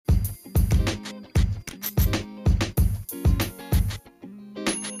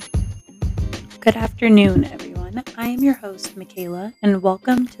Good afternoon, everyone. I am your host, Michaela, and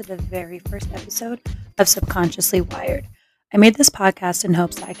welcome to the very first episode of Subconsciously Wired. I made this podcast in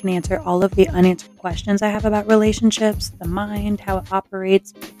hopes that I can answer all of the unanswered questions I have about relationships, the mind, how it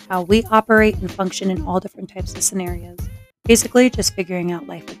operates, how we operate and function in all different types of scenarios. Basically, just figuring out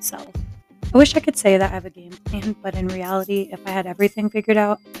life itself. I wish I could say that I have a game plan, but in reality, if I had everything figured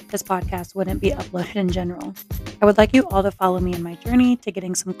out, this podcast wouldn't be uploaded in general. I would like you all to follow me in my journey to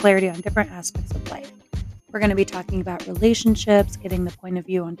getting some clarity on different aspects of life. We're going to be talking about relationships, getting the point of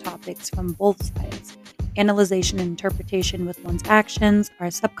view on topics from both sides, analyzation and interpretation with one's actions,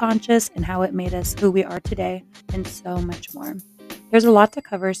 our subconscious, and how it made us who we are today, and so much more. There's a lot to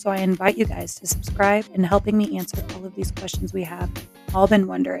cover, so I invite you guys to subscribe and helping me answer all of these questions we have all been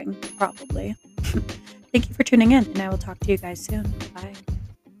wondering, probably. Thank you for tuning in, and I will talk to you guys soon. Bye.